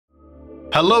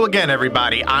Hello again,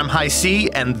 everybody. I'm Highsea,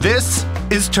 and this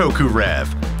is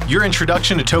Toku-Rev, your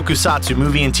introduction to Tokusatsu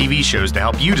movie and TV shows to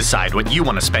help you decide what you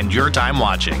want to spend your time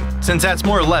watching. Since that's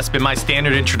more or less been my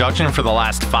standard introduction for the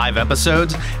last 5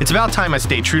 episodes, it's about time I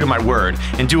stay true to my word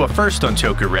and do a first on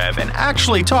Toku-Rev and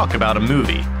actually talk about a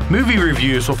movie. Movie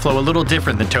reviews will flow a little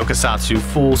different than Tokusatsu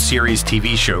full series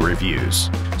TV show reviews.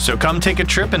 So come take a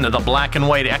trip into the black and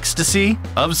white ecstasy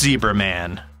of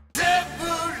Zebraman.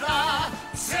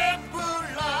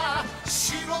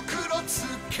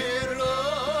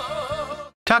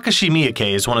 Takashi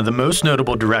Miike is one of the most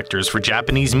notable directors for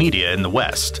Japanese media in the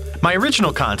West. My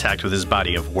original contact with his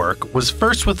body of work was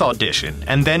first with Audition,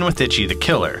 and then with Ichi the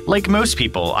Killer. Like most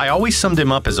people, I always summed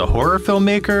him up as a horror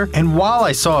filmmaker, and while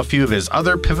I saw a few of his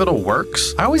other pivotal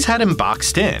works, I always had him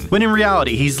boxed in, when in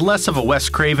reality he's less of a Wes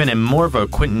Craven and more of a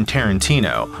Quentin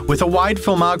Tarantino, with a wide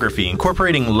filmography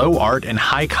incorporating low art and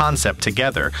high concept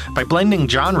together by blending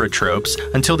genre tropes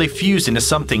until they fused into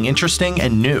something interesting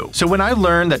and new. So when I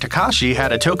learned that Takashi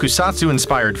had a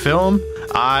Tokusatsu-inspired film,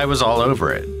 I was all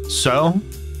over it. So,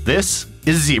 this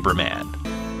is Zebraman.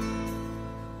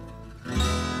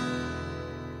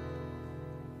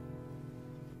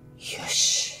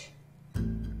 Yosh.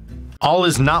 All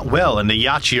is not well in the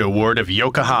Yachiyo ward of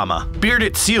Yokohama.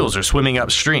 Bearded seals are swimming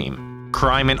upstream.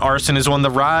 Crime and arson is on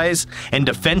the rise, and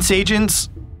defense agents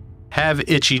have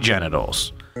itchy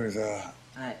genitals.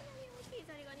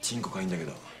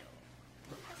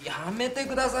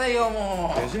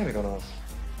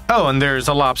 Oh, and there's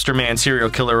a lobster man serial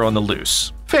killer on the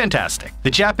loose. Fantastic.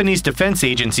 The Japanese Defense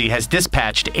Agency has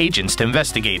dispatched agents to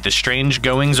investigate the strange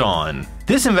goings-on.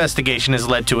 This investigation has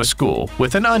led to a school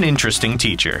with an uninteresting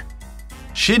teacher.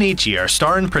 Shinichi, our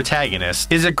star and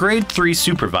protagonist, is a grade 3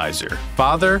 supervisor,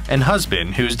 father, and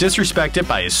husband who is disrespected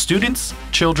by his students,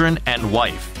 children, and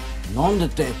wife.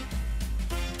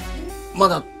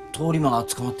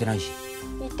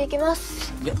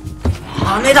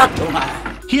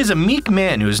 He is a meek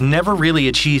man who has never really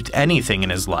achieved anything in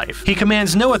his life. He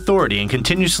commands no authority and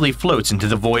continuously floats into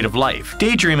the void of life,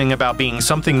 daydreaming about being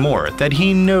something more that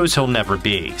he knows he'll never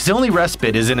be. His only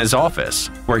respite is in his office,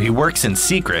 where he works in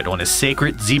secret on his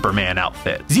sacred Zebraman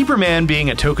outfit. Zebraman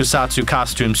being a tokusatsu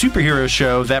costume superhero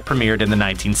show that premiered in the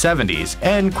 1970s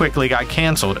and quickly got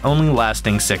cancelled, only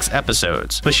lasting 6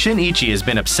 episodes. But Shinichi has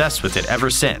been obsessed with it ever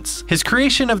since. His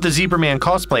creation of the Zebraman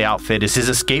cosplay outfit is his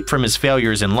escape from his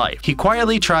failures in life. He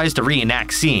quietly tries to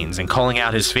reenact scenes and calling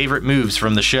out his favorite moves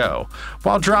from the show,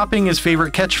 while dropping his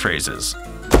favorite catchphrases.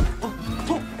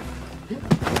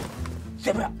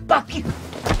 Zebra, back you!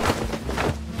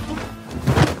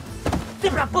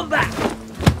 Zebra, come back!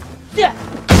 Yeah!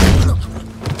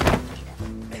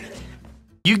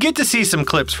 You get to see some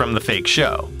clips from the fake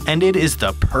show, and it is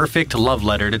the perfect love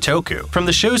letter to Toku. From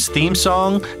the show's theme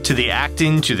song, to the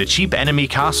acting, to the cheap enemy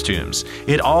costumes,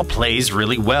 it all plays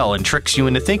really well and tricks you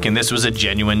into thinking this was a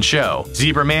genuine show.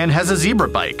 Zebraman has a zebra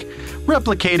bike,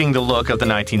 replicating the look of the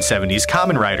 1970s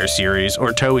Kamen Rider series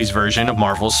or Toei's version of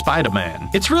Marvel's Spider-Man.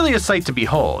 It's really a sight to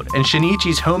behold, and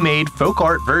Shinichi's homemade folk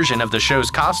art version of the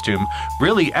show's costume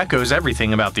really echoes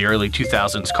everything about the early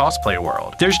 2000s cosplay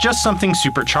world. There's just something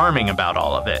super charming about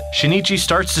all of it. Shinichi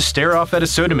starts to stare off at a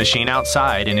soda machine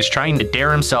outside and is trying to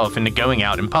dare himself into going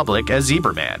out in public as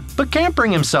Zebraman, but can't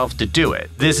bring himself to do it.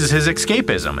 This is his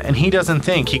escapism, and he doesn't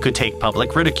think he could take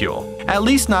public ridicule. At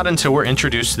least not until we're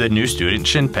introduced to the new student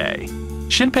Shinpei.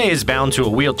 Shinpei is bound to a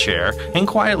wheelchair and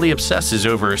quietly obsesses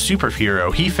over a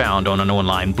superhero he found on an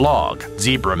online blog,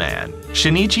 Zebraman.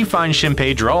 Shinichi finds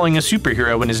Shinpei drawing a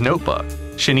superhero in his notebook.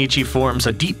 Shinichi forms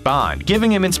a deep bond,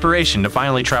 giving him inspiration to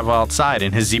finally travel outside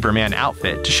in his Zebraman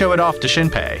outfit to show it off to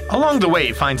Shinpei. Along the way,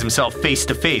 he finds himself face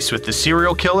to face with the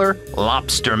serial killer,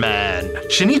 Lobster Man.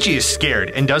 Shinichi is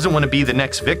scared and doesn't want to be the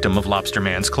next victim of Lobster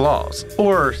Man's claws.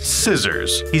 Or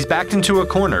scissors. He's backed into a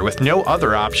corner with no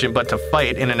other option but to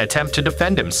fight in an attempt to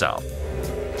defend himself.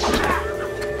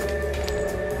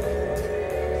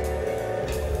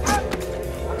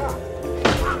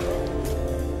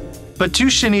 But to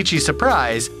Shinichi's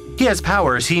surprise, he has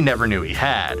powers he never knew he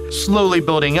had, slowly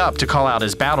building up to call out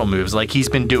his battle moves like he's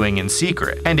been doing in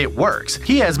secret. And it works.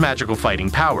 He has magical fighting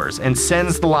powers and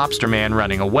sends the Lobster Man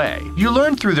running away. You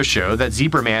learn through the show that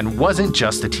Zebraman wasn't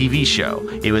just a TV show,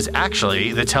 it was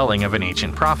actually the telling of an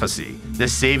ancient prophecy, the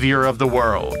savior of the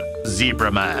world,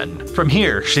 Zebraman. From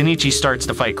here, Shinichi starts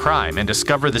to fight crime and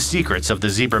discover the secrets of the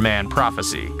Zebraman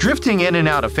prophecy. Drifting in and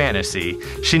out of fantasy,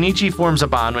 Shinichi forms a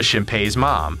bond with Shinpei's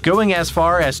mom, going as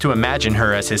far as to imagine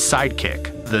her as his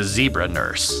sidekick, the Zebra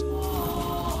Nurse.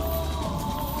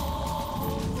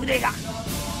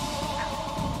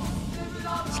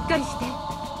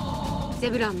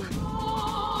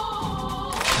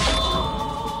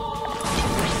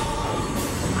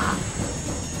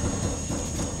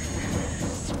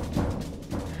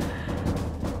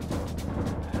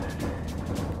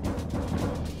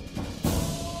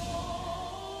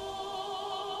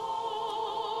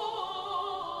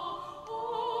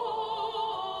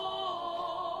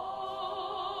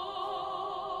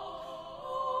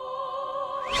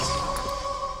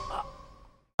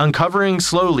 uncovering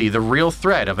slowly the real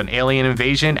threat of an alien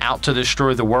invasion out to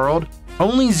destroy the world.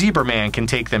 Only Zebraman can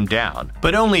take them down,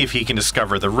 but only if he can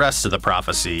discover the rest of the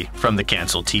prophecy from the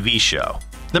cancelled TV show.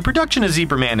 The production of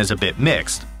Zebraman is a bit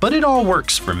mixed, but it all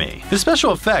works for me. The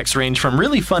special effects range from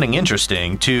really fun and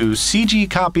interesting to CG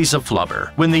copies of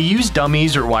flubber. When they use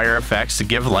dummies or wire effects to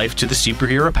give life to the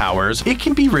superhero powers, it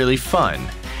can be really fun.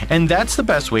 And that's the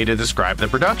best way to describe the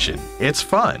production. It's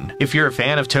fun. If you're a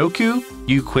fan of Toku,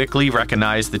 you quickly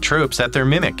recognize the tropes that they're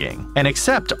mimicking, and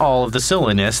accept all of the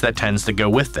silliness that tends to go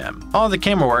with them. All the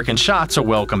camera work and shots are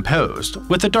well composed,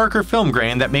 with a darker film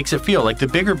grain that makes it feel like the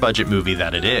bigger budget movie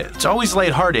that it is. It's always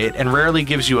lighthearted and rarely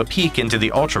gives you a peek into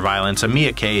the ultraviolence of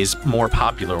Miike's more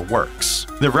popular works.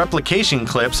 The replication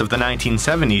clips of the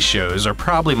 1970s shows are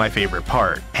probably my favorite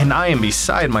part, and I am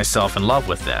beside myself in love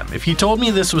with them. If you told me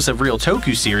this was a real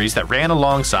Toku series that ran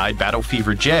alongside Battle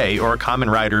Fever J or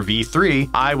Kamen Rider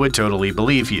V3, I would totally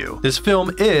believe you. This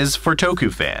film is for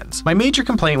Toku fans. My major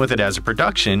complaint with it as a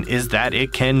production is that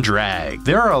it can drag.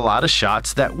 There are a lot of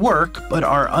shots that work, but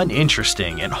are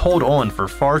uninteresting and hold on for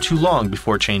far too long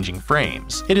before changing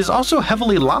frames. It is also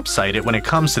heavily lopsided when it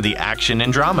comes to the action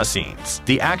and drama scenes.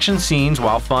 The action scenes,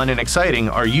 while fun and exciting,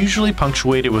 are usually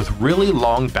punctuated with really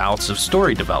long bouts of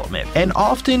story development, and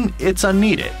often it's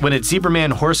unneeded. When it's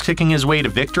Zebraman horse-kicking his way to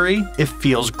victory, it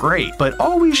feels great, but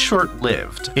always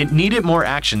short-lived. It needed more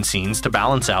action scenes to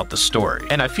balance out the story.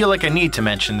 And I feel like I need to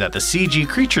mention that the CG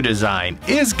creature design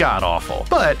is god-awful,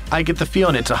 but I get the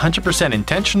feeling it's 100%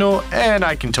 intentional, and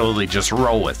I can totally just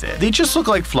roll with it. They just look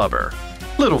like flubber.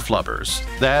 Little flubbers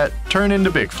that turn into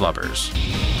big flubbers.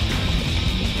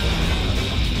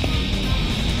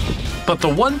 But the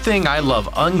one thing I love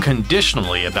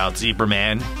unconditionally about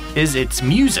Zebraman is its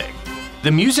music.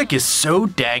 The music is so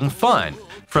dang fun.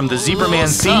 From the Zebraman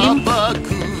theme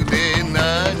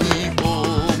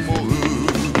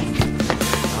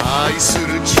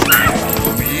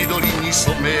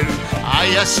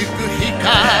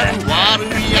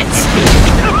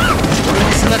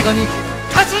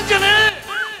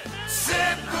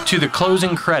to the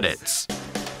closing credits.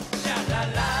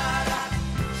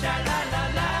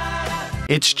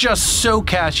 It's just so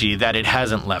catchy that it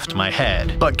hasn't left my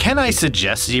head. But can I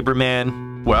suggest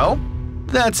Zebraman? Well,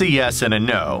 that's a yes and a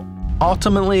no.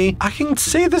 Ultimately, I can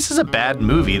say this is a bad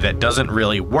movie that doesn't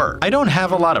really work. I don't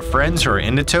have a lot of friends who are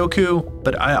into Toku,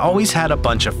 but I always had a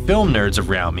bunch of film nerds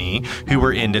around me who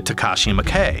were into Takashi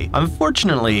Miike.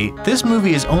 Unfortunately, this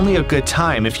movie is only a good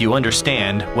time if you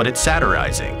understand what it's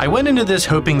satirizing. I went into this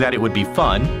hoping that it would be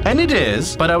fun, and it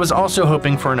is, but I was also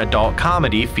hoping for an adult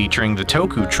comedy featuring the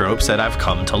Toku tropes that I've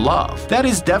come to love. That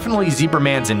is definitely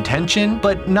Zebraman's intention,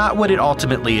 but not what it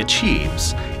ultimately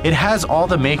achieves. It has all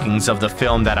the makings of the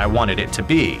film that I wanted it to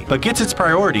be, but gets its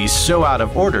priorities so out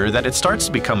of order that it starts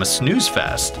to become a snooze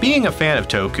fest. Being a fan of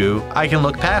Toku, I can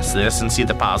look past this and see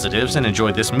the positives and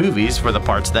enjoy this movie for the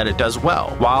parts that it does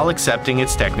well, while accepting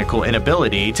its technical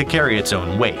inability to carry its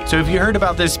own weight. So if you heard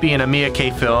about this being a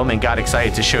Miike film and got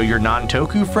excited to show your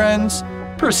non-Toku friends,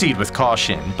 proceed with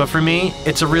caution. But for me,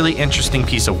 it's a really interesting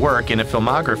piece of work in a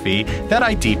filmography that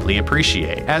I deeply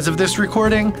appreciate. As of this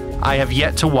recording, I have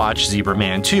yet to watch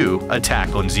Zebraman 2: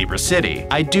 Attack on Zebra City.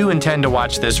 I do intend to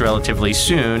watch this relatively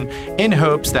soon in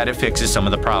hopes that it fixes some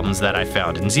of the problems that I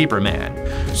found in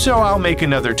Zebraman. So I'll make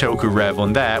another Toku-Rev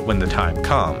on that when the time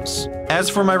comes. As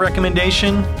for my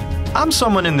recommendation, I'm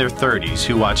someone in their 30s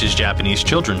who watches Japanese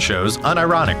children's shows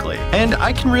unironically, and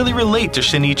I can really relate to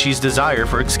Shinichi's desire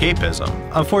for escapism.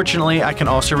 Unfortunately, I can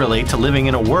also relate to living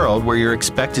in a world where you're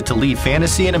expected to leave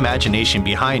fantasy and imagination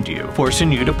behind you,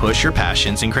 forcing you to push your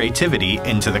passions and creativity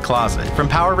into the closet. From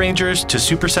Power Rangers to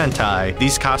Super Sentai,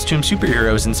 these costume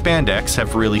superheroes in spandex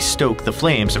have really stoked the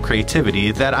flames of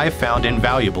creativity that I've found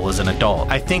invaluable as an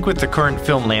adult. I think with the current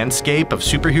film landscape of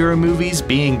superhero movies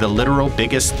being the literal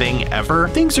biggest thing ever,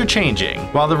 things are changing.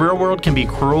 While the real world can be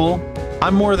cruel,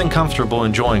 I'm more than comfortable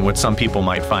enjoying what some people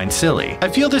might find silly. I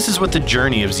feel this is what the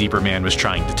journey of Zebraman was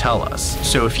trying to tell us.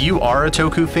 So if you are a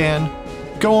Toku fan,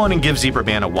 go on and give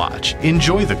Zebraman a watch.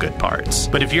 Enjoy the good parts.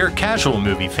 But if you're a casual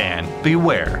movie fan,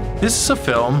 beware. This is a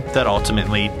film that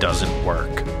ultimately doesn't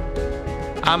work.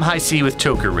 I'm Highsea with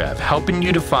Toku-Rev, helping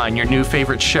you to find your new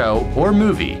favorite show or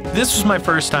movie. This was my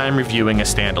first time reviewing a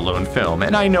standalone film,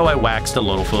 and I know I waxed a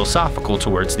little philosophical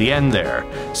towards the end there,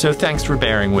 so thanks for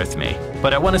bearing with me.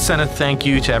 But I want to send a thank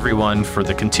you to everyone for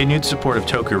the continued support of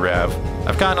Toku-Rev.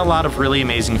 I've gotten a lot of really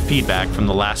amazing feedback from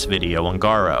the last video on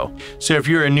Garo. So if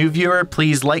you're a new viewer,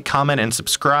 please like, comment, and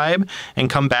subscribe, and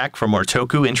come back for more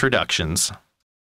Toku introductions.